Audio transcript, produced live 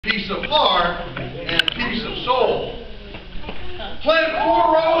peace of heart, and peace of soul. Plant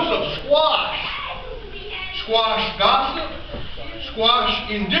 4 rows of squash. Squash gossip, squash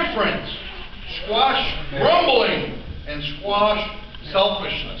indifference, squash grumbling, and squash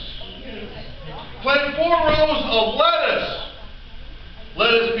selfishness. Plant 4 rows of lettuce.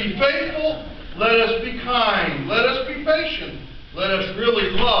 Let us be faithful, let us be kind, let us be patient, let us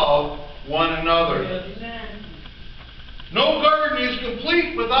really love one another. No garden is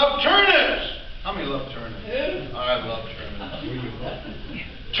complete without turnips. How many love turnips? I love turnips.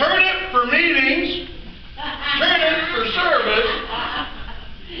 Turnip for meetings, turnip for service,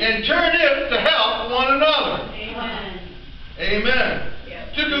 and turnip to help one another. Amen. Amen.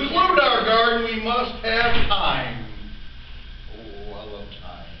 Yep. To conclude our garden, we must have time. Oh, I love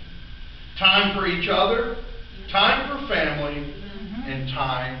time. Time for each other, time for family, and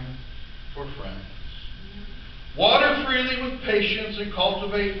time for friends. Water freely with patience and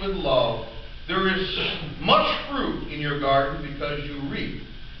cultivate with love. There is much fruit in your garden because you reap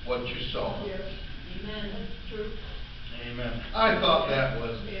what you sow. Yes. Amen. That's true. Amen. I thought that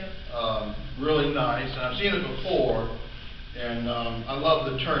was really nice, and I've seen it before, and I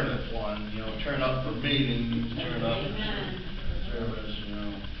love the turnip one. You know, turn up for meetings, turn up for service. You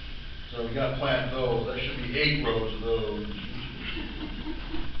know, so we got to plant those. There should be 8 rows of those.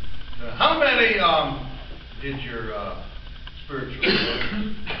 How many did your spiritual gifts?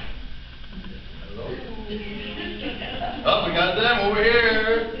 Hello? Oh, we got them over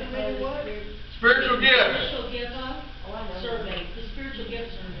here. Spiritual gifts. Spiritual gift survey. The spiritual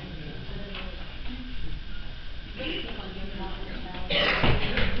gift survey.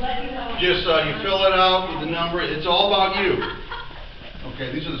 Just you fill it out with the number. It's all about you. Okay,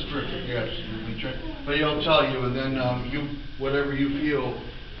 these are the spiritual gifts. But he'll tell you, and then you, whatever you feel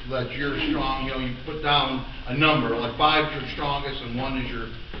that you're strong, you know, you put down a number. Like 5 is your strongest, and 1 is your.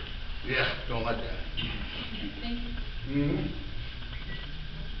 Yeah, don't like that. And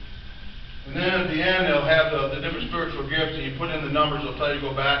then at the end, they'll have the different spiritual gifts, and you put in the numbers. They'll tell you to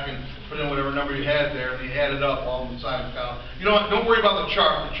go back and put in whatever number you had there, and you add it up all on the side of the column. You know what? Don't worry about the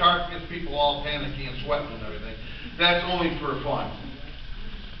chart. The chart gets people all panicky and sweating and everything. That's only for fun.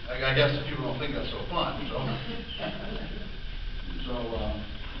 I guess people don't think that's so fun.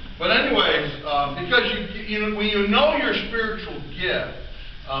 But anyways, because when you know your spiritual gift,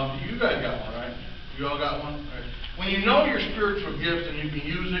 you guys got one, right? You all got one? Right. When you know your spiritual gift and you can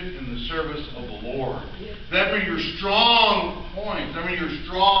use it in the service of the Lord, that means your strong points, that means your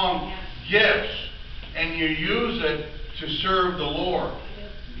strong gifts, and you use it to serve the Lord.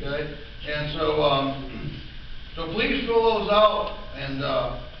 Okay? And so please fill those out and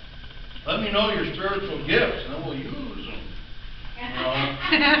let me know your spiritual gifts, and then we'll use them. Yeah.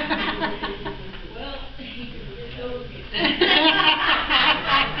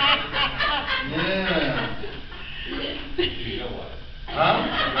 Huh?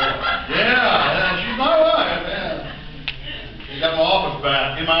 Yeah, she's my wife. Yeah. She got my office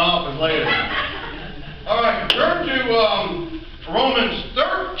back. In my office later. All right, turn to Romans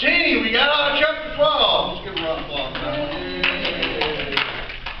 13. We got out of chapter 12. Let's give a round of applause now.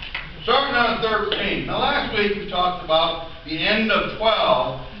 Starting on 13. Now last week we talked about the end of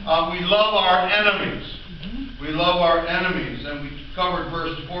 12. We love our enemies. We love our enemies. And we covered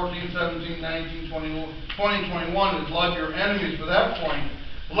verses 14, 17, 19, 20, 21 is love your enemies for that point.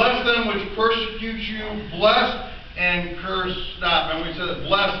 Bless them which persecute you. Bless and curse not. And we said that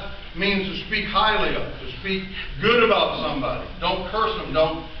bless means to speak highly of, to speak good about somebody. Don't curse them.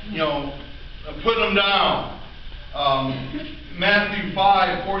 Don't, put them down. Matthew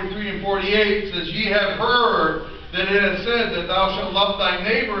 5, 43 and 48 says, Ye have heard that it is said that thou shalt love thy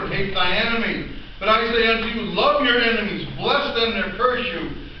neighbor and hate thy enemy. But I say unto you, love your enemies, bless them that curse you,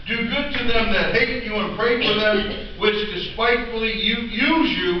 do good to them that hate you, and pray for them which despitefully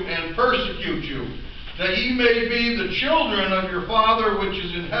use you and persecute you, that ye may be the children of your Father which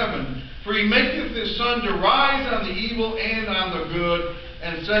is in heaven. For he maketh his sun to rise on the evil and on the good,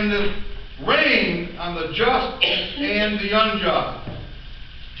 and sendeth rain on the just and the unjust.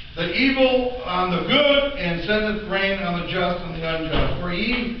 The evil on the good, and sendeth rain on the just and the unjust.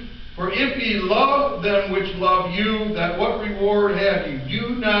 For if ye love them which love you, that what reward have ye?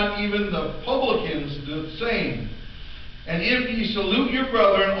 Do not even the publicans do the same? And if ye salute your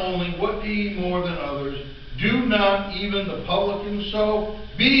brethren only, what do ye more than others? Do not even the publicans so?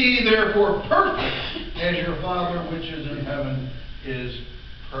 Be ye therefore perfect, as your Father which is in heaven is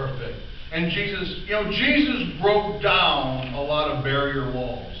perfect. And Jesus broke down a lot of barrier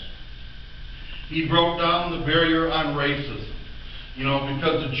walls. He broke down the barrier on racism.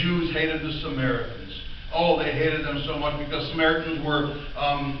 Because the Jews hated the Samaritans. Oh, they hated them so much because Samaritans were,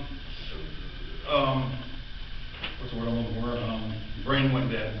 what's the word I'm looking for? Brain went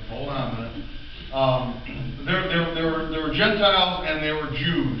dead. Hold on a minute. They were Gentiles and they were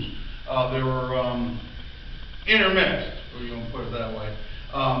Jews. They were intermixed, or you want to put it that way.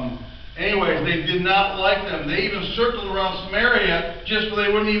 Anyways, they did not like them. They even circled around Samaria just so they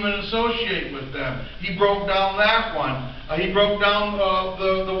wouldn't even associate with them. He broke down that one. He broke down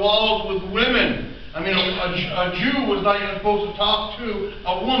the walls with women. I mean, a Jew was not even supposed to talk to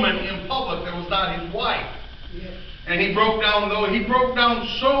a woman in public that was not his wife. Yes. And he broke down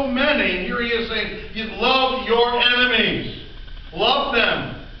so many, and here he is saying, you love your enemies. Love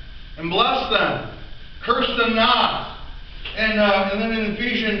them and bless them. Curse them not. And then in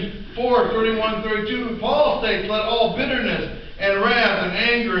Ephesians 4:31-32, Paul states, let all bitterness and wrath and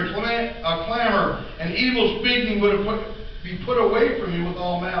anger and clamor and evil speaking be put away from you with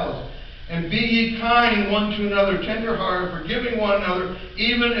all malice. And be ye kind one to another, tender-hearted, forgiving one another,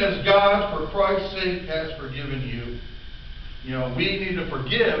 even as God, for Christ's sake, has forgiven you. You know, we need to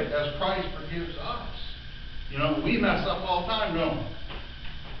forgive as Christ forgives us. You know, we mess up all the time, don't we?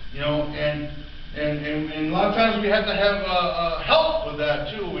 You know, and a lot of times we have to have help with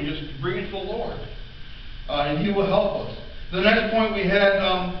that too. We just bring it to the Lord, and He will help us. The next point we had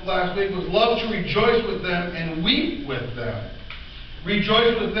last week was love to rejoice with them and weep with them.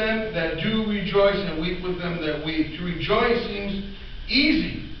 Rejoice with them that do rejoice and weep with them that weep. To rejoice seems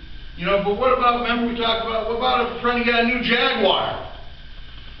easy. You know, but what about, remember we talked about, what about a friend who got a new Jaguar?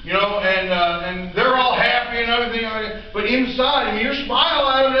 You know, and they're all happy and everything, but inside, I mean, you're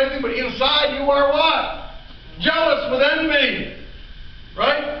smiling at them and everything, but inside you are what? Jealous with envy.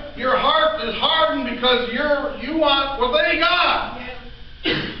 Right? Your heart is hardened because you want what they got.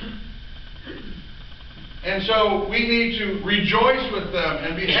 And so we need to rejoice with them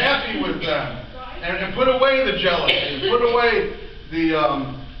and be happy with them, and put away the jealousy, put away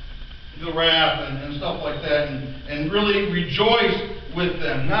the wrath and stuff like that, and really rejoice with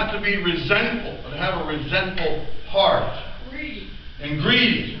them, not to be resentful, but have a resentful heart. And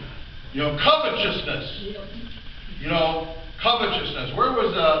greedy. You know, covetousness. You know, covetousness. Where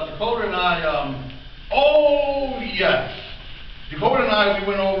was Dakota and I? Oh yes. Dakota and I, we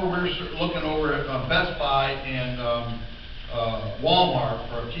went over, we were looking over at Best Buy and Walmart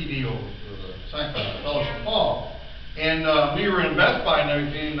for a TV over for the Fellowship Hall. And we were in Best Buy and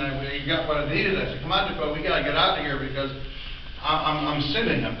everything, and we got what I needed. I said, come on, Dakota, we got to get out of here because I'm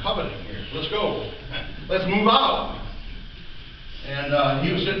sinning, I'm coveting here. Let's go. Let's move out. And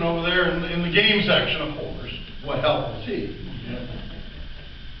he was sitting over there in the game section, of course. What help was he?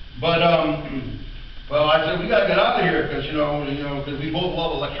 But, well, I said, we got to get out of here because, you know, because we both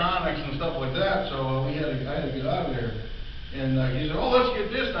love electronics and stuff like that, so I had to get out of there. And he said, oh, let's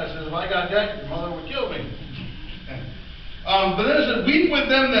get this. And I said, if I got that, your mother would kill me. But then it said, weep with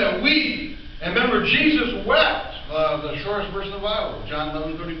them that weep. And remember, Jesus wept. The shortest verse of the Bible, John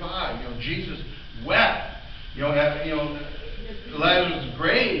 11:35. You know, Jesus wept. You know, Lazarus'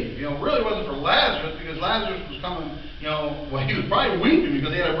 grave. You know, really wasn't for Lazarus because Lazarus was coming. You know, well, he was probably weeping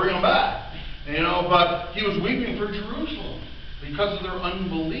because they had to bring him back. You know, but he was weeping for Jerusalem because of their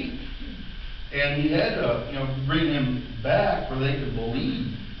unbelief, and he had to, you know, bring him back for they could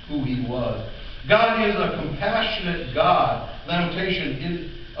believe who he was. God is a compassionate God.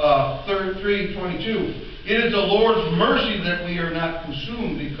 Lamentation 3:22. It is the Lord's mercy that we are not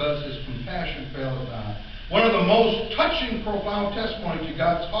consumed because His compassion faileth not. One of the most touching, profound testimony to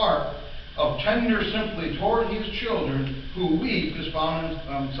God's heart of tender sympathy toward His children who weep is found in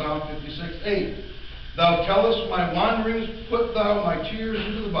Psalm 56:8. Thou tellest my wanderings, put thou my tears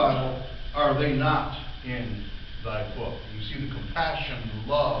into the Bible. Are they not in thy book? You see the compassion,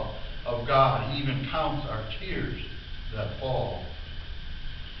 the love of God. He even counts our tears that fall.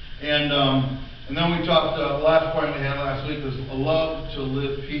 And then we talked, the last point we had last week was a love to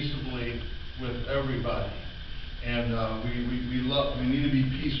live peaceably with everybody. And we need to be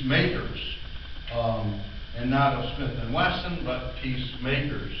peacemakers, and not of Smith and Wesson, but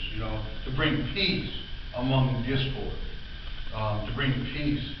peacemakers. You know, to bring peace among discord, to bring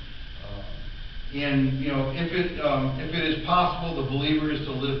peace. And you know, if it is possible, the believer is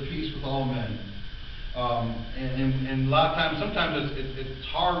to live peace with all men. And a lot of times, sometimes it's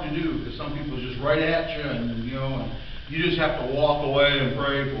hard to do because some people just right at you, and you know, and you just have to walk away and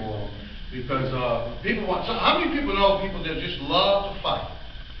pray for them because people want. So how many people know people that just love to fight?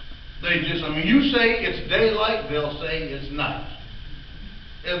 They just, I mean, you say it's daylight, they'll say it's night.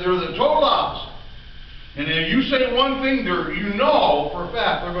 And they're the total opposite. And if you say one thing, you know for a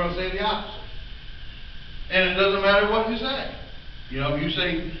fact they're going to say the opposite. And it doesn't matter what you say. You know, you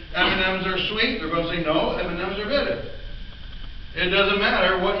say M&Ms are sweet, they're going to say no, M&Ms are bitter. It doesn't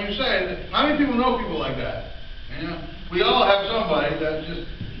matter what you say. How many people know people like that? You know, we all have somebody that just,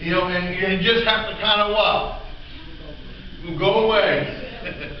 you know, and you just have to kind of what? Go away,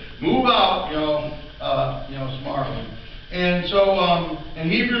 move out, smartly. And so, in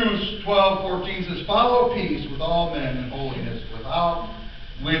Hebrews 12:14 says, "Follow peace with all men and holiness, without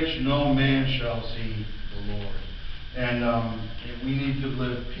which no man shall see the Lord." And we need to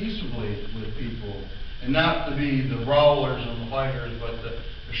live peaceably with people, and not to be the brawlers and the fighters, but to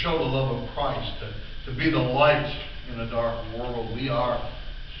show the love of Christ, to be the light in a dark world. We are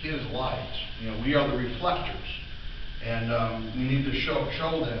His light. You know, we are the reflectors, and we need to show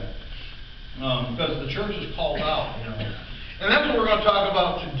that. Because the church is called out, you know. And that's what we're going to talk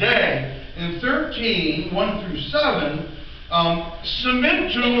about today. In 13:1-7,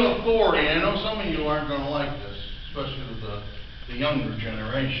 submit to authority. I know some of you aren't going to like this, especially the younger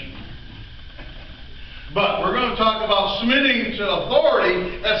generation. But we're going to talk about submitting to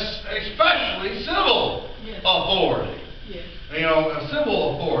authority, especially civil authority. Yes. You know, a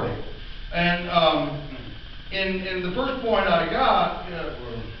civil authority. And in the first point I got, wait a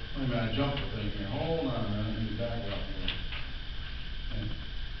minute, I jumped the thing here. Hold on a minute, let me back up here.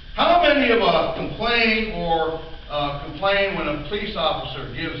 How many of us complain when a police officer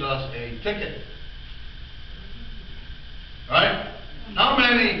gives us a ticket? Right? How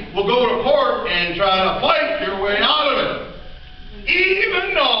many will go to court and try to fight your way out of it?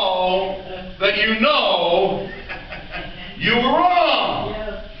 Even though that you know you were wrong.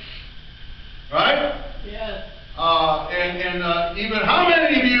 Yes. Right? Yes. And even how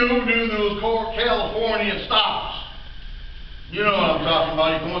many of you do those California stops? You know what I'm talking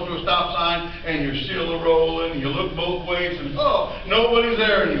about. You're going through a stop sign and you're still rolling, you look both ways and nobody's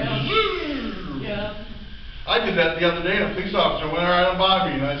there, and you Yeah. I did that the other day, and a police officer went right on by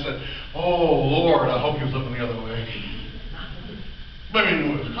me, and I said, "Oh, Lord, I hope he was looking the other way." But I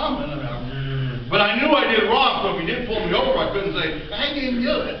mean, it was coming. But I knew I did wrong, so if he did pull me over, I couldn't say, "I didn't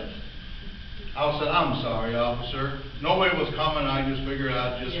do it." I said, "I'm sorry, officer. Nobody was coming. I just figured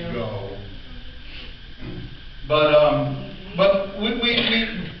I'd just go." But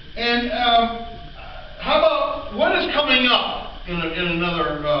how about what is coming up in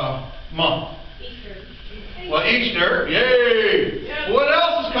another month? Easter. Well, Easter, yay! Yeah. What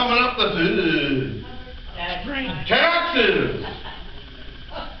else is coming up? Taxes.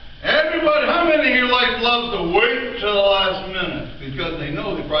 Everybody, how many of your life loves to wait till the last minute because they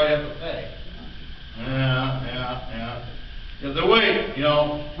know they probably have to pay? Yeah. You have to wait, you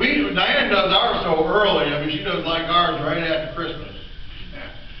know. Diane does ours so early. I mean, she doesn't like ours right after Christmas. Yeah.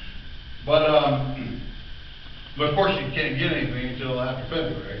 But of course you can't get anything until after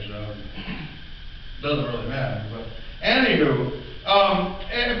February, so it doesn't really matter. But anywho,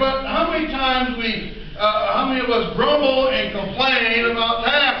 but how many times how many of us grumble and complain about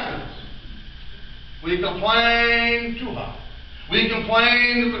taxes? We complain too high. We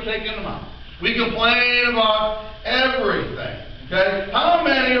complain that we're taking them out. We complain about everything. Okay? How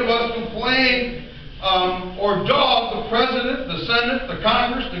many of us complain or dog the President, the Senate, the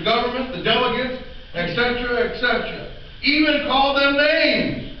Congress, the government, the delegates, etc., etc.? Even call them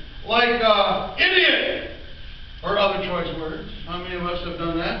names like idiot or other choice words. How many of us have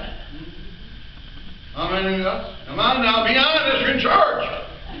done that? How many of us? Come on now, be honest, you're in charge.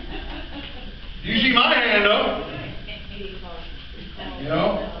 You see my hand up. You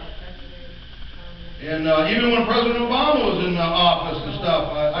know? And even when President Obama was in office and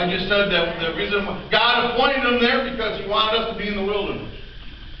stuff, I just said that the reason God appointed him there because He wanted us to be in the wilderness.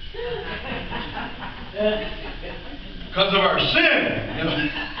 Because of our sin, you know.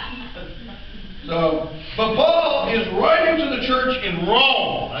 So, but Paul is writing to the church in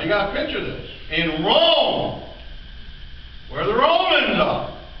Rome. Now you got to picture this. In Rome, where the Romans are.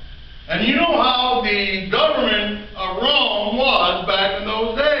 And you know how the government of Rome was back in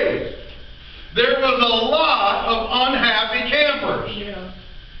those days. There was a lot of unhappy campers. Yeah.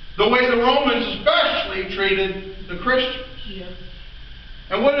 The way the Romans especially treated the Christians. Yeah.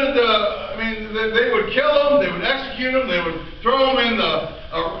 And what did they would kill them, they would execute them, they would throw them in the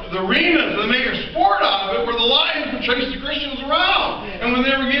arenas and make a sport out of it where the lions would chase the Christians around. Yeah. And when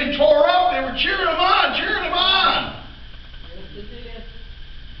they were getting tore up, they were cheering them on, cheering them on.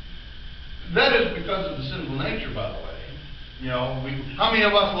 That is because of the sinful nature, by the way. You know, how many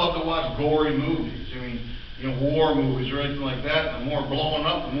of us love to watch gory movies? I mean, you know, war movies or anything like that. The more blowing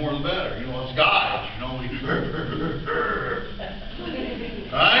up, the more the better. You know, it's guys, you know,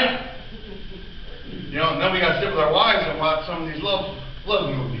 right? You know, and then we got to sit with our wives and watch some of these love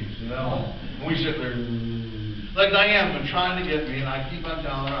movies, you know. And we sit there, Like Diane's been trying to get me, and I keep on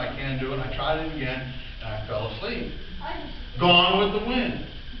telling her I can't do it, and I tried it again, and I fell asleep. Gone with the wind.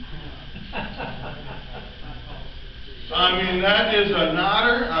 I mean, that is a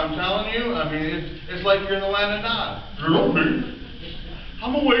nodder, I'm telling you. I mean, it's like you're in the land of Nod. Hello, me.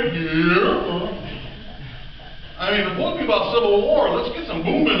 I'm awake here. I mean, the book is about Civil War. Let's get some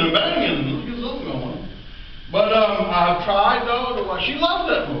booming and banging. Let's get something going. But I've tried though to watch. She loves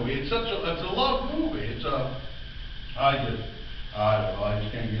that movie. It's a love movie. I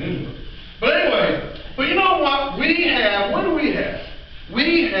just can't get into it. But anyway, but you know what? What do we have?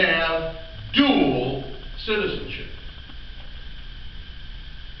 We have dual citizenship.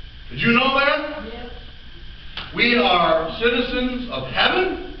 Did you know that? Yes. We are citizens of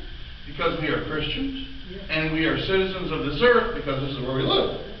heaven because we are Christians, and we are citizens of this earth because this is where we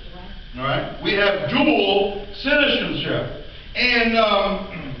live. All right? We have dual citizenship. And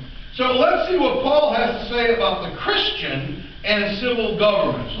so let's see what Paul has to say about the Christian and civil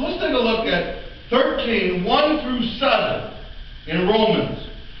government. So let's take a look at 13, 1 through 7 in Romans.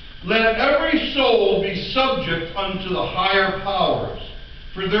 Let every soul be subject unto the higher powers.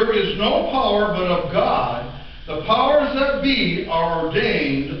 For there is no power but of God. The powers that be are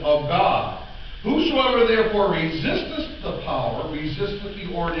ordained of God. Whosoever therefore resisteth the power, resisteth the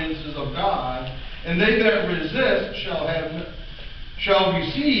ordinances of God, and they that resist shall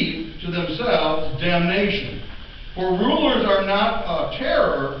receive to themselves damnation. For rulers are not a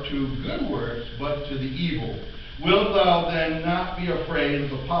terror to good works, but to the evil. Wilt thou then not be afraid of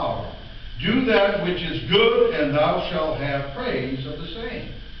the power? Do that which is good, and thou shalt have praise of the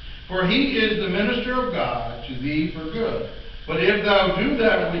same. For he is the minister of God to thee for good. But if thou do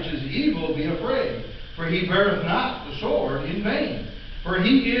that which is evil, be afraid. For he beareth not the sword in vain. For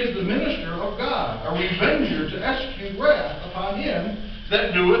he is the minister of God, a revenger to execute wrath upon him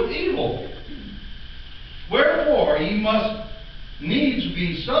that doeth evil. Wherefore ye must needs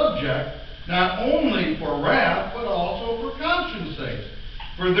be subject, not only for wrath, but also for conscience sake.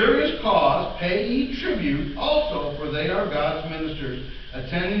 For there is cause, pay ye tribute also, for they are God's ministers,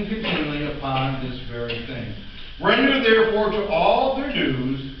 attending continually upon this very thing. Render therefore to all their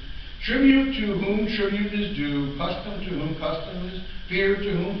dues, tribute to whom tribute is due, custom to whom custom is, fear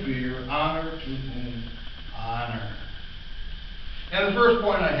to whom fear, honor to whom honor. And the first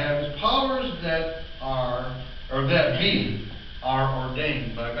point I have is powers that are, or that be, are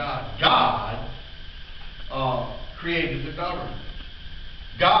ordained by God. God created the government.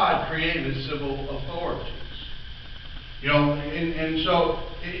 God created civil authorities. You know, and so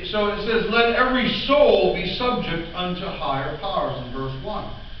it says, let every soul be subject unto higher powers in verse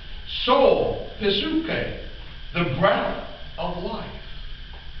 1. Soul, physuke, the breath of life.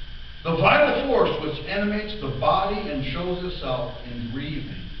 The vital force which animates the body and shows itself in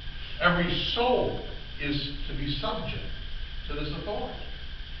breathing. Every soul is to be subject to this authority.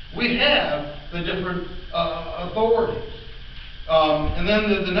 We have the different authorities. And then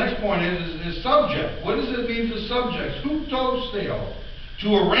the next point is subject. What does it mean to subject? Huptosteo.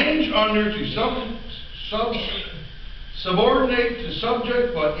 To arrange under, to subordinate to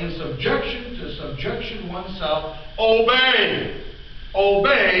subject, but in subjection to subjection oneself. Obey.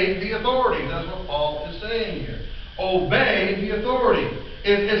 Obey the authority. That's what Paul is saying here. Obey the authority.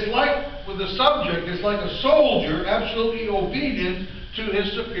 It's like with the subject, it's like a soldier absolutely obedient to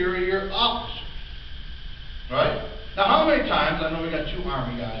his superior officer. Right? Now, how many times, I know we got two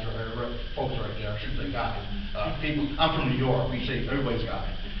Army guys, or folks right there, I shouldn't say guys, people, I'm from New York, we say everybody's guy.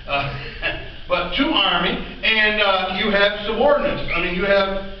 But two Army, and you have subordinates. I mean, you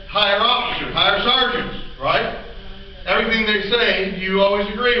have higher officers, higher sergeants, right? Everything they say, you always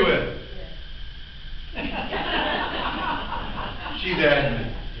agree with. She's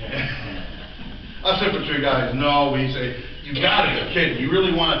adamant. I said for three guys, no, we say, you gotta be kidding. You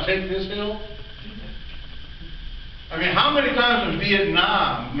really want to take this hill? I mean, how many times in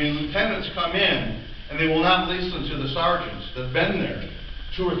Vietnam, lieutenants come in and they will not listen to the sergeants that have been there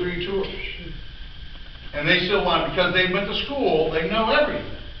 2 or 3 tours. And they still want, because they went to school, they know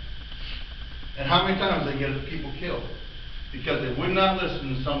everything. And how many times they get people killed? Because they would not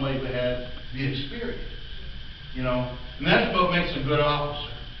listen to somebody who had the experience. You know, and that's what makes a good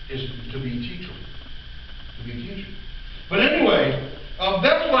officer, is to be teachable. To be teachable. But anyway,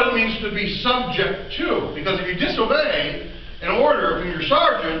 that's what it means to be subject to. Because if you disobey an order from your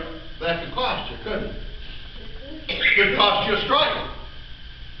sergeant, that could cost you, couldn't it? It could cost you a strike.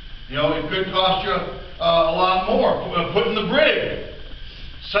 You know, it could cost you a lot more. Put in the brig.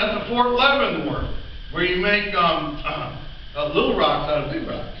 Sent to Fort Leavenworth, where you make little rocks out of big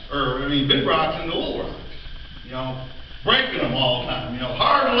rocks. Or, big rocks into little rocks. You know, breaking them all the time. You know,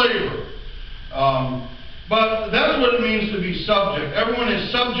 hard labor. But that's what it means to be subject. Everyone is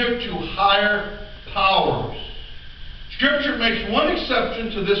subject to higher powers. Scripture makes one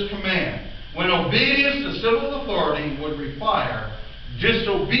exception to this command, when obedience to civil authority would require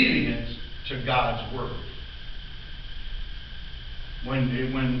disobedience to God's word. When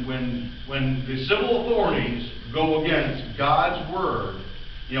the civil authorities go against God's word,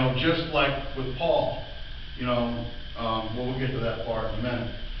 just like with Paul, we'll get to that part in a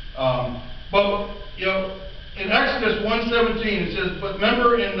minute. But in Exodus 1:17 it says, but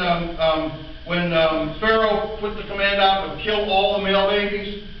remember when Pharaoh put the command out to kill all the male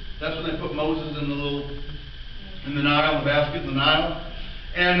babies? That's when they put Moses in the Nile, the basket in the Nile.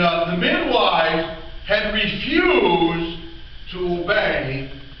 And the midwives had refused to obey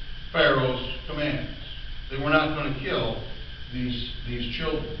Pharaoh's commands. They were not going to kill these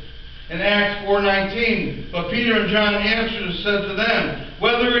children. In Acts 4:19, but Peter and John answered and said to them,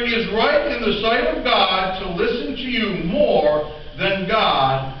 whether it is right in the sight of God to listen to you more than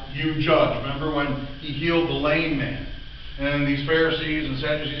God, you judge. Remember when he healed the lame man? And these Pharisees and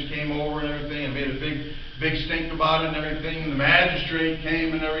Sadducees came over and everything and made a big stink about it and everything. And the magistrate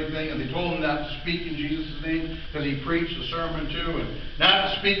came and everything, and they told him not to speak in Jesus' name because he preached a sermon too, and not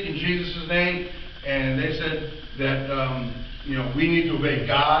to speak in Jesus' name. And they said that we need to obey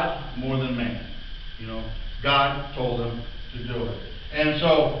God more than man. God told them to do it. And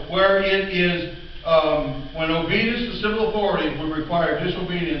so where it is, when obedience to civil authority would require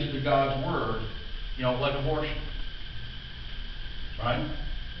disobedience to God's word, like abortion. Right?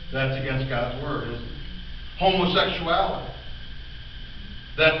 That's against God's word, isn't it? Homosexuality.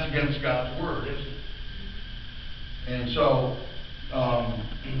 That's against God's word, isn't it? And so,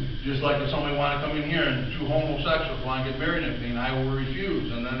 just like if somebody wanted to come in here and two homosexuals want to get married and everything, I will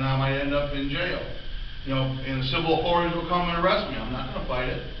refuse, and then I might end up in jail. And the civil authorities will come and arrest me. I'm not going to fight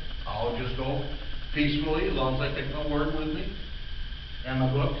it. I'll just go peacefully as long as I take my word with me and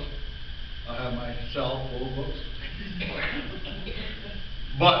my books. I'll have my cell full of books.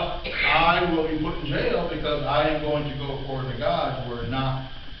 But I will be put in jail because I am going to go according to God's word,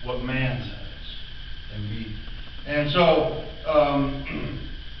 not what man says. And so,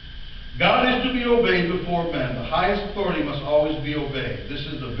 God is to be obeyed before men. The highest authority must always be obeyed. This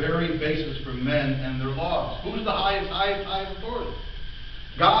is the very basis for men and their laws. Who's the highest authority?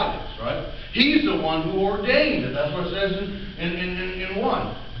 God is, right? He's the one who ordained it. That's what it says in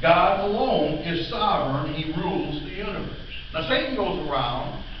 1. God alone is sovereign. He rules the universe. Now Satan goes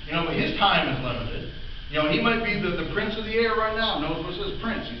around, but his time is limited. He might be the prince of the air right now. Notice what it says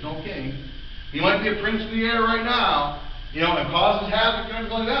prince. He's no king. He might be a prince of the air right now, and causes havoc and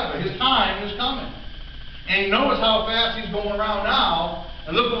everything like that. But his time is coming. And notice how fast he's going around now.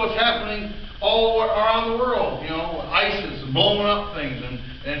 And look at what's happening all around the world. ISIS and blowing up things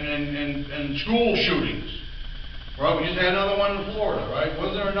and school shootings. Right? We just had another one in Florida, right?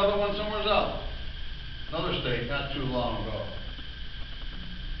 Wasn't there another one somewhere else? Another state not too long ago.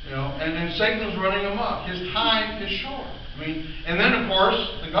 And Satan's running amok. His time is short. And then of course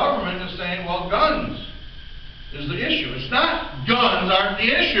the government is saying, well, guns is the issue. It's not guns aren't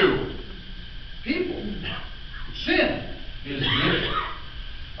the issue. People. Sin is the issue.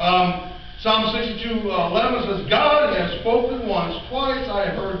 Psalm 62:11 says, God has spoken once, twice I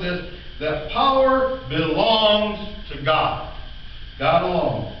have heard this, that power belongs to God. God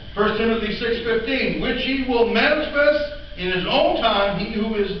alone. 1 Timothy 6:15, which he will manifest in his own time, he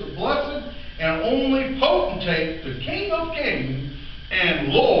who is the blessed and only potentate, the King of kings and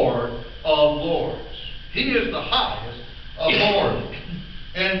Lord of lords. He is the highest of lords.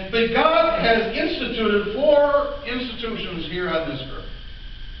 But God has instituted 4 institutions here on this earth.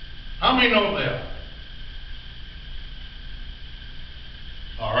 How many know what they are?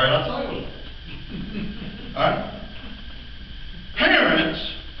 All right, I'll tell you what. All right. Parents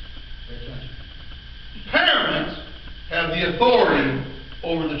have the authority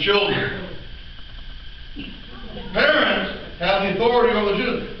over the children. Parents have the authority over the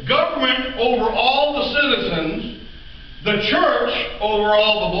children. Government over all the citizens. The church over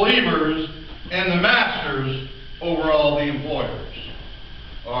all the believers. And the masters over all the employers.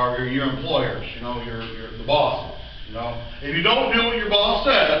 Or your employers, the bosses. If you don't do what your boss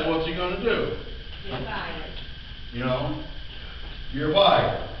says, what's he going to do? You're fired. You're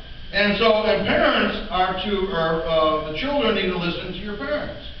fired. And so, parents the children need to listen to your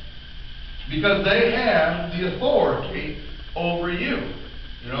parents. Because they have the authority over you.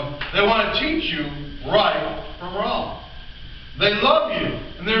 They want to teach you right from wrong. They love you.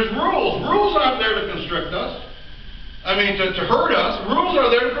 And there's rules. Rules aren't there to constrict us. To hurt us. Rules are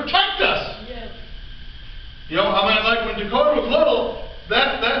there to protect us. Yes. Like when Dakota was little,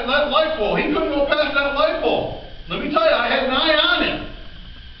 that light pole, he couldn't go past that light pole. let me tell you, I had an eye on him.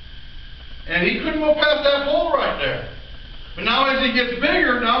 And he couldn't go past that pole right there. But now as he gets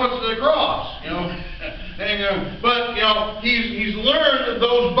bigger, now it's the cross, you know. And, but, you know, he's learned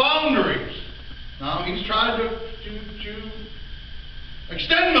those boundaries. Now he's tried to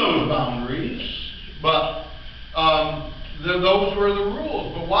extend those boundaries, but those were the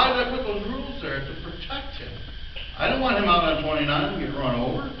rules. But why did I put those rules there? To protect him. I don't want him out on 29 to get run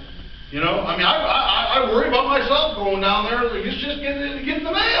over. You know, I mean, I worry about myself going down there. It's just getting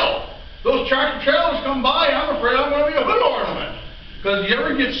the mail. Those tractor trailers come by, I'm afraid I'm going to be a hood ornament. Because you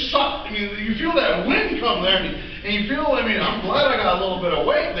ever get sucked, I mean, you feel that wind come there, and you feel, I mean, I'm glad I got a little bit of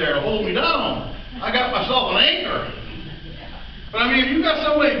weight there to hold me down. I got myself an anchor. But I mean, if you got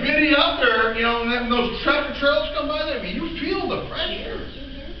somebody bitty out there, you know, and then those tractor trailers come by there, I mean, you feel the pressure.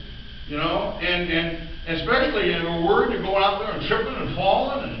 You know, and especially, you know, we're worried you're going out there and tripping and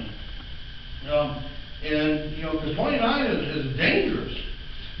falling, and you know, because 29 is dangerous.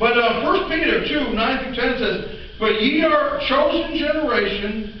 But 1 Peter 2, 9 through 10 says, but ye are a chosen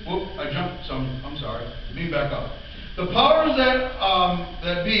generation. Whoop, I jumped some. I'm sorry. Let me back up. The powers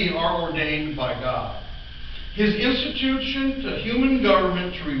that be are ordained by God. His institution to human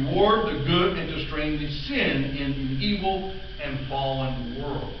government to reward the good and to strain the sin in an evil and fallen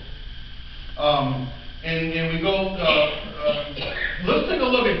world. And we go, let's take a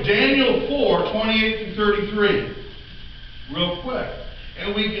look at Daniel 4, 28 through 33, real quick.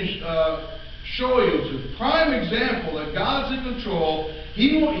 And we can show you, it's a prime example that God's in control.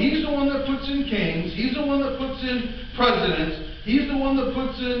 He's the one that puts in kings. He's the one that puts in presidents. He's the one that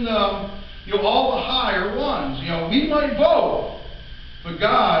puts in you know, all the higher ones. You know, we might vote, but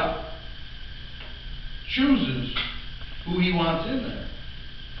God chooses who He wants in there.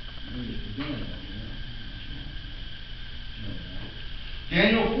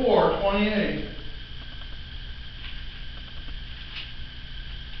 Daniel 4, 28.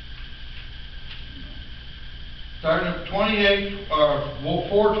 Starting at 28,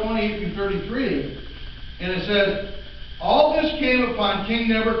 4, 28 through 33, and it says, all this came upon King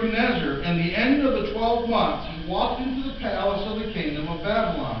Nebuchadnezzar, and the end of the 12 months he walked into the palace of the kingdom of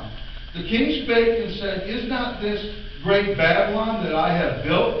Babylon. The king spake and said, is not this great Babylon that I have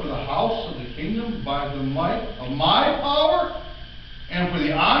built for the house of the kingdom by the might of my power, and for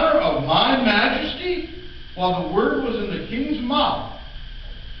the honor of my majesty? While the word was in the king's mouth,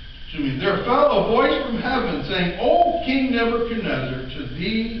 there fell a voice from heaven, saying, O King Nebuchadnezzar, to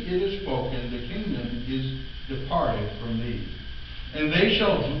thee it is spoken, the kingdom is departed from thee. And they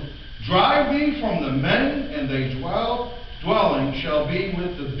shall drive thee from the men, and thy dwelling shall be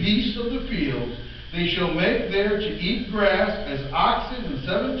with the beasts of the fields. They shall make there to eat grass as oxen, and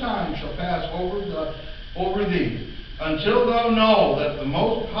 7 times shall pass over thee, until thou know that the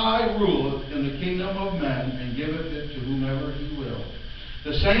Most High ruleth in the kingdom of men, and giveth it to whomever he will.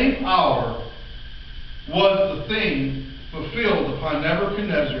 The same hour was the thing fulfilled upon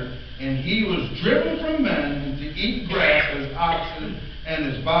Nebuchadnezzar, and he was driven from men and to eat grass as oxen, and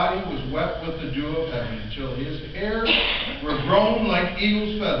his body was wet with the dew of heaven, until his hairs were grown like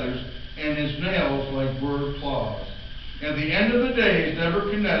eagle's feathers, and his nails like bird claws. At the end of the days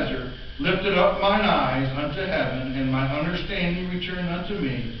Nebuchadnezzar lifted up mine eyes unto heaven, and my understanding returned unto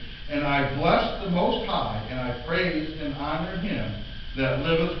me, and I blessed the Most High, and I praised and honored him that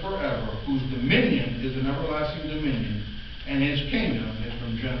liveth forever, whose dominion is an everlasting dominion, and his kingdom is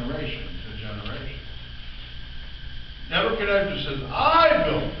from generation to generation. Nebuchadnezzar says, I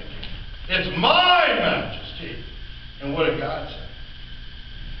built the kingdom. It's my majesty. And what did God say?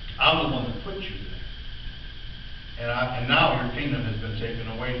 I'm the one that put you there. And now your kingdom has been taken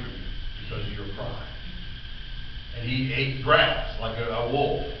away from you because of your pride. And he ate grass like a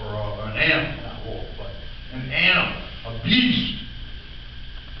wolf, or an animal, not wolf, but an animal, a beast.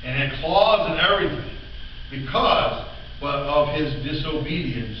 And had claws and everything, because of his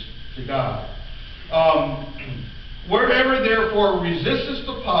disobedience to God. Wherever therefore resisteth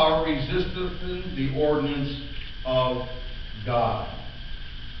the power, resisteth the ordinance of God.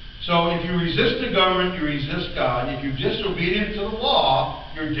 So if you resist the government, you resist God. If you're disobedient to the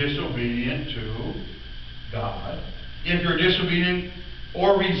law, you're disobedient to God. If you're disobedient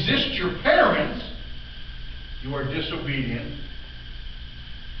or resist your parents, you are disobedient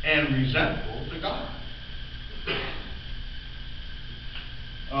and resentful to God.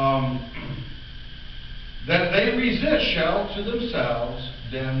 That they resist shall to themselves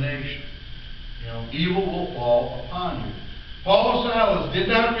damnation. You know, evil will fall upon you. Paul and Silas did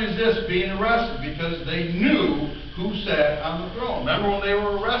not resist being arrested because they knew who sat on the throne. Remember when they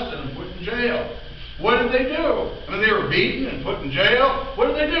were arrested and put in jail? What did they do? I mean, they were beaten and put in jail. What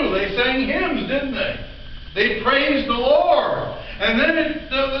did they do? They sang hymns, didn't they? They praised the Lord. And then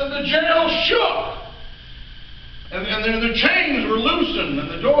the jail shook. And the chains were loosened and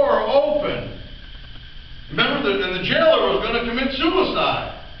the door opened. Remember, and the jailer was going to commit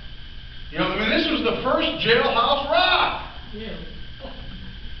suicide. You know, I mean, this was the first jailhouse rock. Yeah.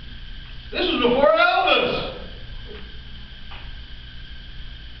 This was before Elvis.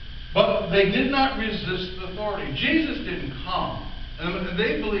 But they did not resist the authority. Jesus didn't come. And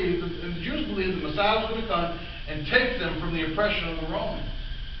they believed, and the Jews believed the Messiah was going to come and take them from the oppression of the Romans.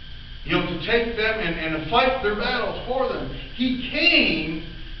 You know, to take them and to fight their battles for them. He came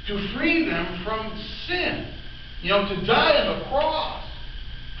to free them from sin. You know, to die on the cross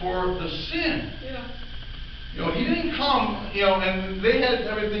for the sin. Yeah. You know, he didn't come, you know, and they had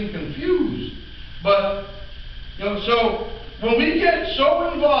everything confused. But, you know, so when we get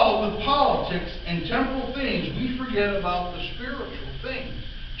so involved with politics and temporal things, we forget about the spiritual things.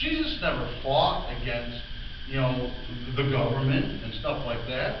 Jesus never fought against, you know, the government and stuff like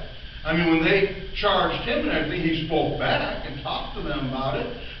that. I mean, when they charged him and everything, he spoke back and talked to them about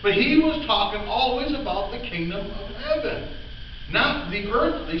it. But he was talking always about the kingdom of heaven, not the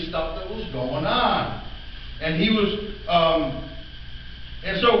earthly stuff that was going on. And he was,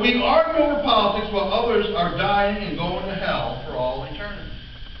 and so we argue over politics while others are dying and going to hell for all eternity.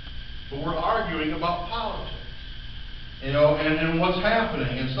 But we're arguing about politics, you know, and what's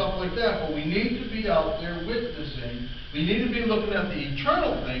happening and stuff like that. But we need to be out there witnessing. We need to be looking at the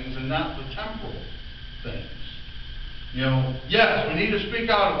eternal things and not the temporal things. You know, yes, we need to speak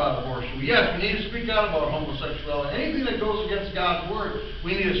out about abortion. Yes, we need to speak out about homosexuality. Anything that goes against God's word,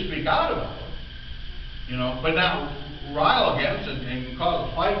 we need to speak out about it. You know, but not rile against it and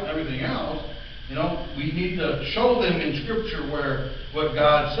cause a fight and everything else. You know, we need to show them in Scripture what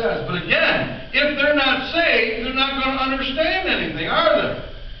God says. But again, if they're not saved, they're not going to understand anything, are they?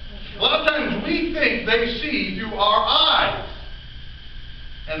 A lot of times we think they see through our eyes.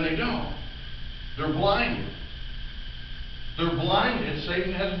 And they don't. They're blinded. They're blinded.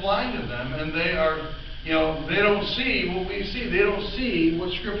 Satan has blinded them. And they are, you know, they don't see what we see. They don't see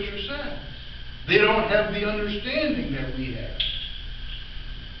what Scripture says. They don't have the understanding that we have.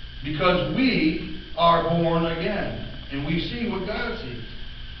 Because we are born again. And we see what God sees.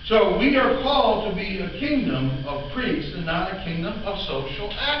 So we are called to be a kingdom of priests and not a kingdom of social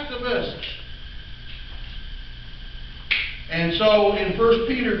activists. And so in 1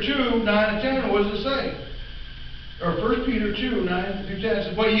 Peter 2, 9 and 10, what does it say? Or 1 Peter 2, 9 through 10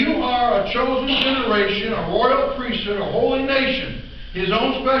 says, "But you are a chosen generation, a royal priesthood, a holy nation, His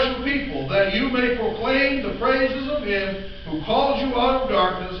own special people, that you may proclaim the praises of Him who called you out of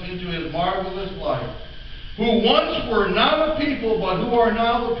darkness into His marvelous light, who once were not a people, but who are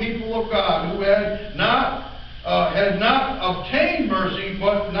now the people of God, who had not obtained mercy,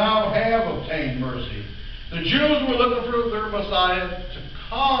 but now have obtained mercy." The Jews were looking for their Messiah to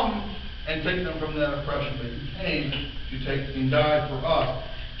come and take them from that oppression, but He came to take and die for us.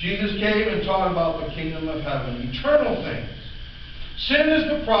 Jesus came and taught about the kingdom of heaven, eternal things. Sin is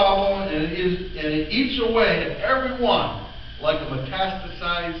the problem, and it eats away at everyone like a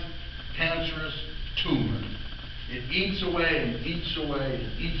metastasized cancerous tumor. It eats away and eats away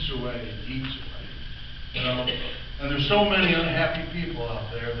and eats away and eats away. You know, and there's so many unhappy people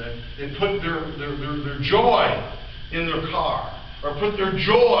out there that they put their joy in their car, or put their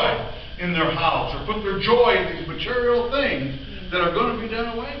joy in their house, or put their joy in these material things that are going to be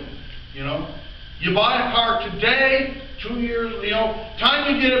done away with. You know, you buy a car today, 2 years, you know,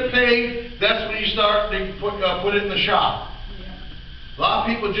 time you get it paid, that's when you start to put it in the shop. A lot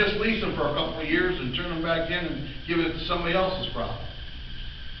of people just lease them for a couple of years and turn them back in and give it to somebody else's problem.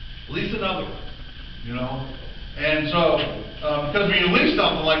 Lease another one, you know. And so, because when you lease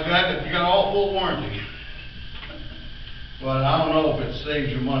something like that, you got all full warranty. Well, I don't know if it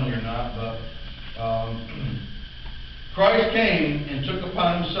saves you money or not, but Christ came and took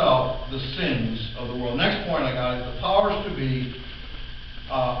upon Himself the sins of the world. Next point I got is the powers to be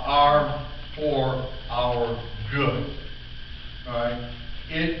are for our good. Alright?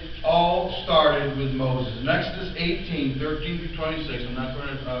 It all started with Moses. In Exodus 18, 13 through 26, I'm not going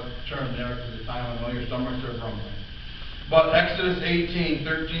to turn there because of the time, I know your stomachs are grumbling. But Exodus 18,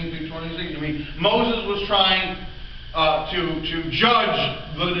 13 through 26, I mean, Moses was trying to judge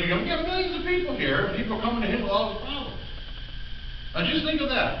we got millions of people here, and people are coming to him with all his problems. Now just think of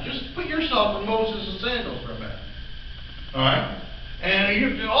that. Just put yourself in Moses' sandals for a minute. Alright?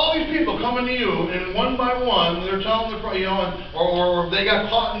 And all these people coming to you, and one by one, they're telling you know, or they got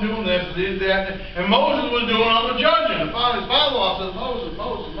caught in doing this, they did that, and Moses was doing all the judging. His father-in-law says,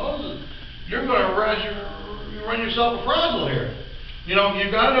 Moses, you're going to run yourself a frazzle here. You know, you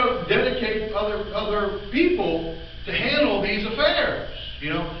got to dedicate other people to handle these affairs. You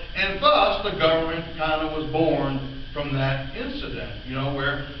know, and thus the government kind of was born from that incident. You know,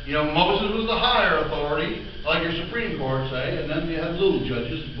 where Moses was the higher authority, like your Supreme Court say, and then you had little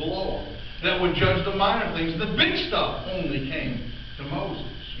judges below him that would judge the minor things. The big stuff only came to Moses.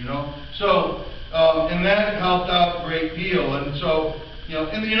 You know, so and that helped out a great deal. And so, you know,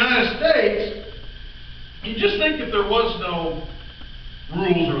 in the United States, you just think if there was no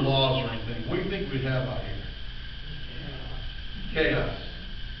rules or laws or anything, what do you think we'd have out here? Chaos.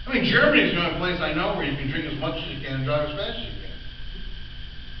 I mean, Germany's the only place I know where you can drink as much as you can and drive as fast as you can.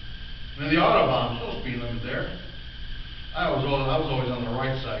 I mean, the Autobahn, there's no speed limit there. I was always on the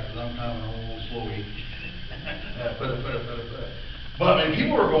right side because I'm kind of an old slowy. But I mean,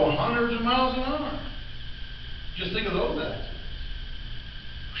 people were going hundreds of miles an hour. Just think of those accidents.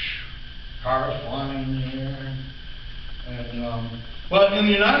 Cars flying in the air. And but in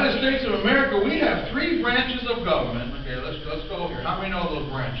the United States of America, we have 3 branches of government. Okay, let's go here. How many know those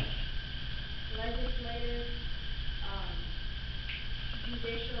branches? Legislative,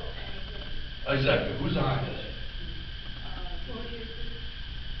 judicial, and executive. Executive. Who's the highest?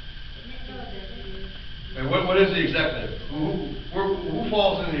 Okay, what is the executive? Who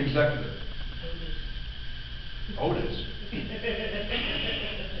falls in the executive? Otis.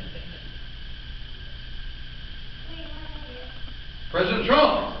 President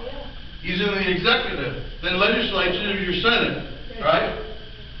Trump. He's in the executive. Then legislature is your Senate, right?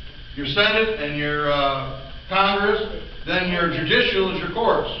 Your Senate and your Congress. Then your judicial is your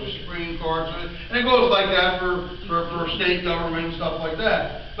courts, your Supreme Courts, and it goes like that for state government and stuff like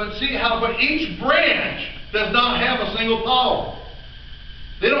that. But see but each branch does not have a single power.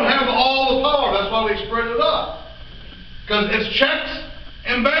 They don't have all the power. That's why we spread it up. Because it's checks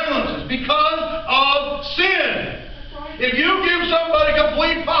and balances because of sin. If you give somebody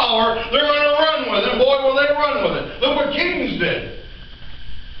complete power, they're going to run with it. Boy, will they run with it. Look what kings did.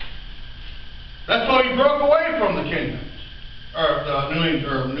 That's why he broke away from the kingdoms.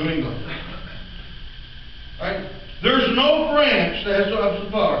 New England. Right? There's no branch that has the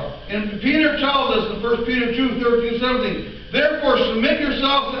power. And Peter tells us in 1 Peter 2:13-17, therefore submit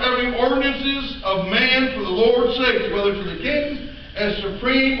yourselves to every ordinances of man for the Lord's sake, whether to the kings as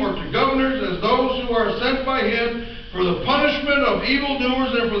supreme or to governors as those who are sent by him, for the punishment of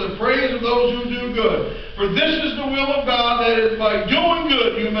evildoers and for the praise of those who do good. For this is the will of God, that is by doing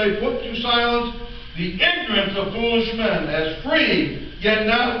good you may put to silence the ignorance of foolish men, as free, yet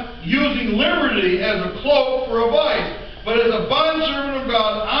not using liberty as a cloak for a vice, but as a bondservant of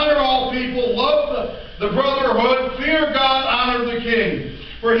God. Honor all people, love the brotherhood, fear God, honor the king.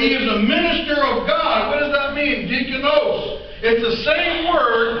 For he is a minister of God. What does that mean? Deakonos. It's the same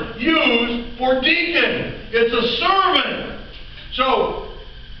word used for deacon. It's a servant. So,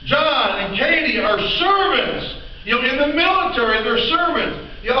 John and Katie are servants. You know, in the military, they're servants.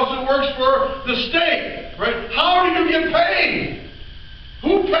 He also works for the state, right? How do you get paid?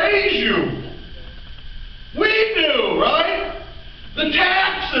 Who pays you? We do, right? The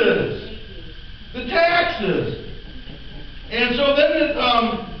taxes. The taxes. And so then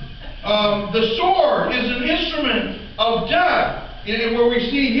the sword is an instrument of death. And where we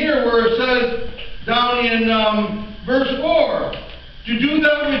see here where it says down in verse 4, to do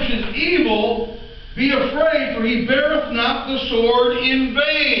that which is evil, be afraid, for he beareth not the sword in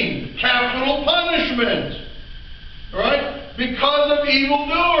vain. Capital punishment. Right? Because of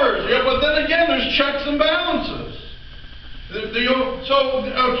evildoers. Yeah, but then again, there's checks and balances.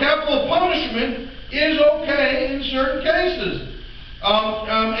 So capital punishment is okay in certain cases.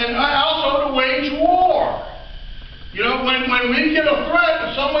 And also to wage war. You know, when we get a threat,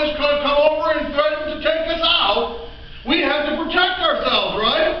 if somebody's going to come over and threaten to take us out, we have to protect ourselves,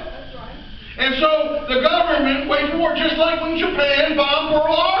 right? That's right. And so the government waged war, just like when Japan bombed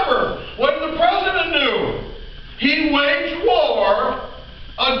Pearl Harbor. What did the president do? He waged war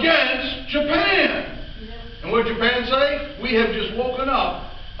against Japan. Yeah. And what did Japan say? We have just woken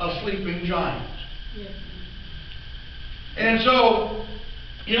up a sleeping giant. Yeah. And so,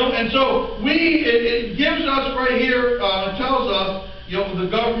 you know, and so it gives us right here, it tells us, you know, the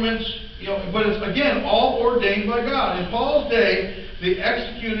government's, you know, but it's again all ordained by God. In Paul's day, they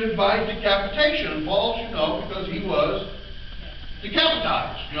executed by decapitation. And Paul, you know, because he was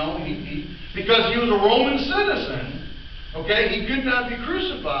decapitized, you know, because he was a Roman citizen, okay, he could not be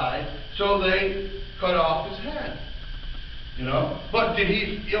crucified, so they cut off his head, you know. But did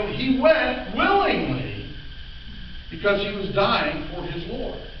he, you know, he went willingly because he was dying for his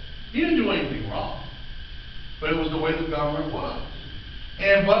Lord. He didn't do anything wrong, but it was the way the government was.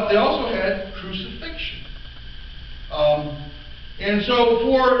 But they also had crucifixion. And so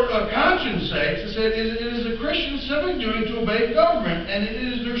for conscience sake, it said it is a Christian civic duty to obey government, and it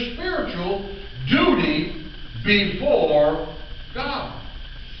is their spiritual duty before God.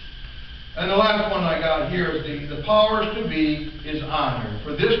 And the last one I got here is the powers to be is honored.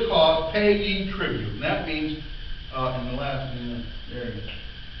 For this cause pay ye tribute. And that means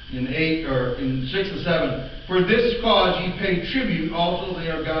in 6 and 7, for this cause ye pay tribute, also they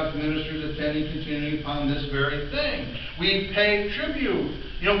are God's ministers, attending continually upon this very thing. We pay tribute.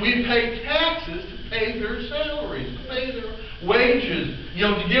 We pay taxes to pay their salaries, to pay their wages,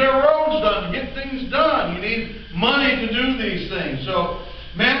 to get our roads done, to get things done. You need money to do these things. So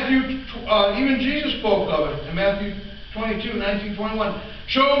Matthew, even Jesus spoke of it in Matthew 22, 19, 21.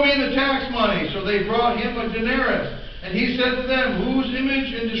 Show me the tax money. So they brought him a denarius. And he said to them, whose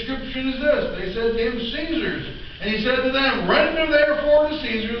image and description is this? They said to him, Caesar's. And he said to them, render therefore to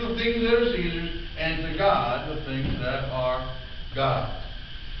Caesar the things that are Caesar's, and to God the things that are God's.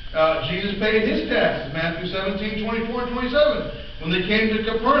 Jesus paid his taxes, Matthew 17, 24 and 27. When they came to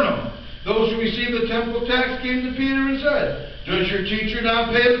Capernaum, those who received the temple tax came to Peter and said, does your teacher not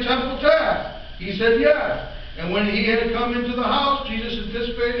pay the temple tax? He said, yes. And when he had come into the house, Jesus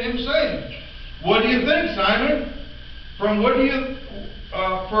anticipated him, saying, what do you think, Simon? For whom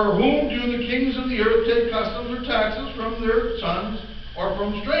do the kings of the earth take customs or taxes, from their sons or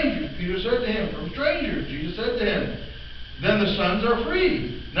from strangers? Peter said to him, from strangers. Jesus said to him, then the sons are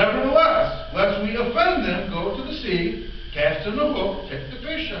free. Nevertheless, lest we offend them, go to the sea, cast in the hook, take the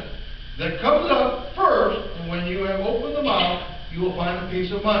fish that comes up first, and when you have opened the mouth, you will find a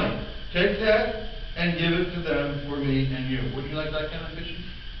piece of money. Take that and give it to them for me and you. Wouldn't you like that kind of fishing?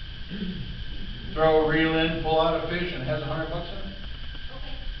 Throw a reel in, pull out a fish, and it has $100 in it?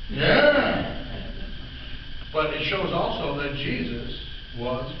 Yeah. But it shows also that Jesus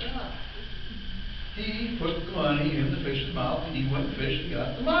was God. He put the money in the fish's mouth, and he went and fished and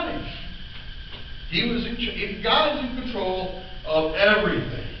got the money. God is in control of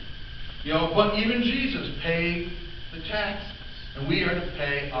everything. But even Jesus paid the taxes. And we are to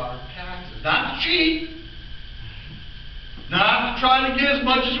pay our taxes. Not to cheat. Not to try to get as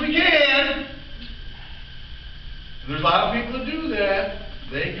much as we can. There's a lot of people that do that.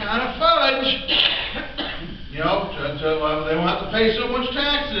 They kind of fudge. They don't have to pay so much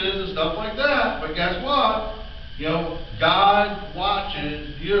taxes and stuff like that. But guess what? God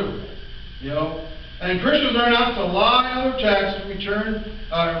watches you. And Christians are not to lie on their tax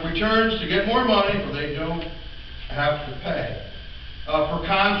returns to get more money, for they don't have to pay. For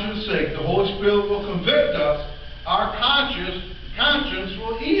conscience sake, the Holy Spirit will convict us. Our conscience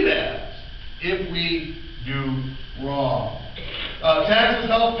will eat at us if we do wrong. Taxes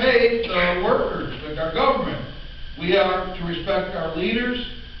help pay the workers, like our government. We are to respect our leaders,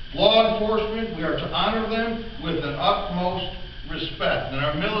 law enforcement. We are to honor them with an utmost respect. And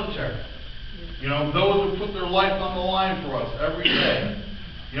our military, those who put their life on the line for us every day,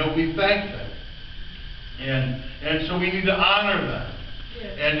 we thank them. And so we need to honor them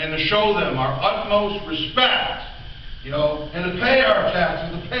and to show them our utmost respect, and to pay our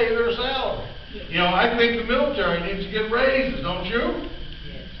taxes, to pay their salary. I think the military needs to get raises, don't you?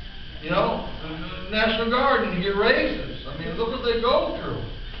 The National Guard needs to get raises. Look what they go through.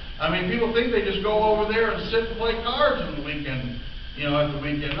 People think they just go over there and sit and play cards on the weekend. At the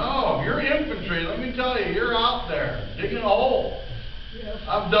weekend. No, if you're infantry, let me tell you, you're out there digging a hole. Yes.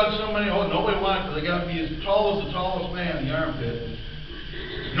 I've dug so many holes. Nobody wanted, because they got to be as tall as the tallest man in the armpit.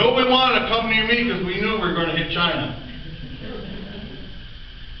 Nobody wanted to come near me because we knew we were going to hit China.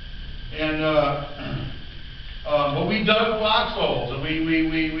 And but we dug foxholes, and we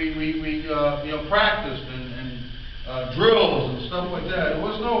practiced and drills and stuff like that. It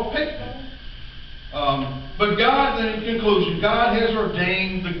was no picnic. But God, in conclusion, God has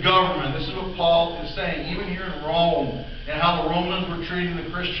ordained the government. This is what Paul is saying, even here in Rome, and how the Romans were treating the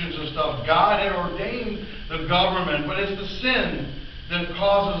Christians and stuff. God had ordained the government, but it's the sin that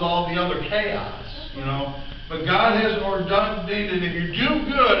causes all the other chaos, But God has ordained that if you do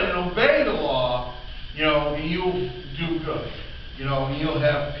good and obey the law, you'll do good, and you'll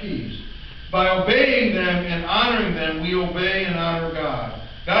have peace. By obeying them and honoring them, we obey and honor God.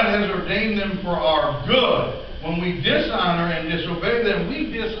 God has ordained them for our good. When we dishonor and disobey them, we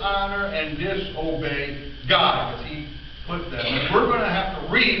dishonor and disobey God, as He put them. And we're going to have to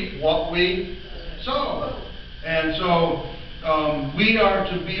reap what we sow. And so we are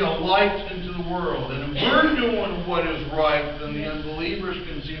to be a light into the world. And if we're doing what is right, then the unbelievers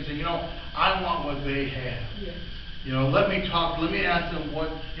can see and say, I want what they have. Yes. Let me ask them what,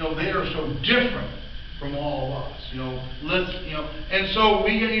 they are so different from all of us. And so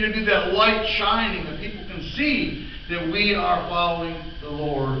we need to be that light shining that people can see that we are following the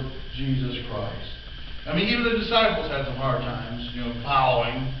Lord Jesus Christ. I mean, even the disciples had some hard times,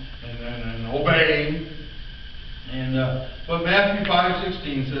 following and obeying. But Matthew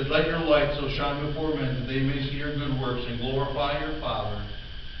 5:16 says, "Let your light so shine before men that they may see your good works and glorify your Father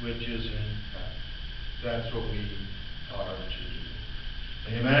which is in heaven." That's what we are to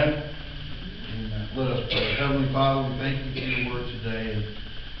do. Amen? Amen. Let us pray. Heavenly Father, we thank you for your word today.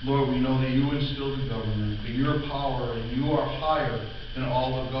 Lord, we know that you instilled the government, but your power, and you are higher than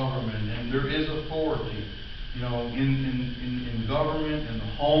all the government, and there is authority, in government, in the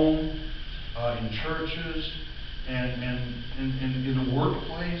home, in churches, and in the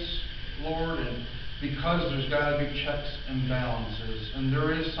workplace, Lord, and because there's got to be checks and balances, and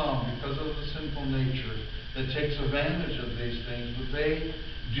there is some, because of the sinful nature, that takes advantage of these things, but they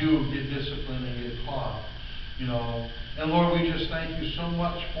do get disciplined and get caught, And Lord, we just thank you so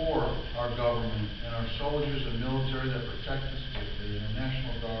much for our government and our soldiers and military that protect us, the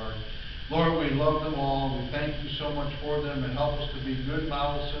National Guard. Lord, we love them all. We thank you so much for them, and help us to be good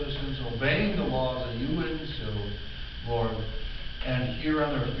model citizens, obeying the laws that you instilled, Lord, and here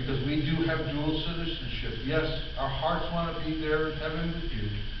on earth, because we do have dual citizenship. Yes, our hearts want to be there in heaven with you,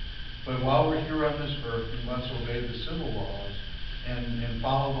 but while we're here on this earth, we must obey the civil laws and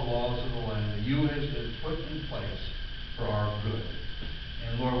follow the laws of the land that you have put in place for our good.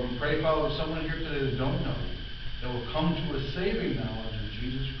 And Lord, we pray, Father, with someone here today that don't know you, that will come to a saving knowledge of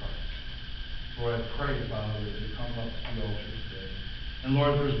Jesus Christ. Lord, I pray, Father, that they come up to the altar today. And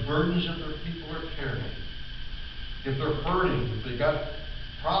Lord, if there's burdens that their people are carrying, if they're hurting, if they got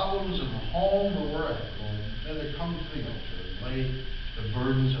problems in the home or wherever, Lord, may they come to the altar and lay the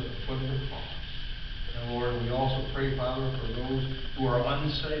burdens at the foot of the cross. And Lord, we also pray, Father, for those who are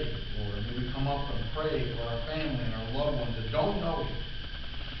unsaved, Lord. May we come up and pray for our family and our loved ones that don't know you.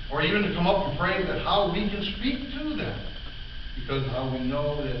 Or even to come up and pray that how we can speak to them. Because how we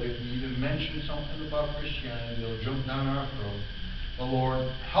know that if we even mention something about Christianity, they'll jump down our throat. But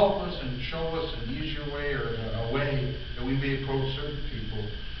Lord, help us and show us an easier way or a way that we may approach certain people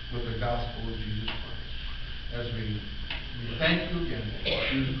with the gospel of Jesus Christ. As we thank you again for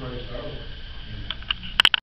Jesus Christ our Lord. Amen.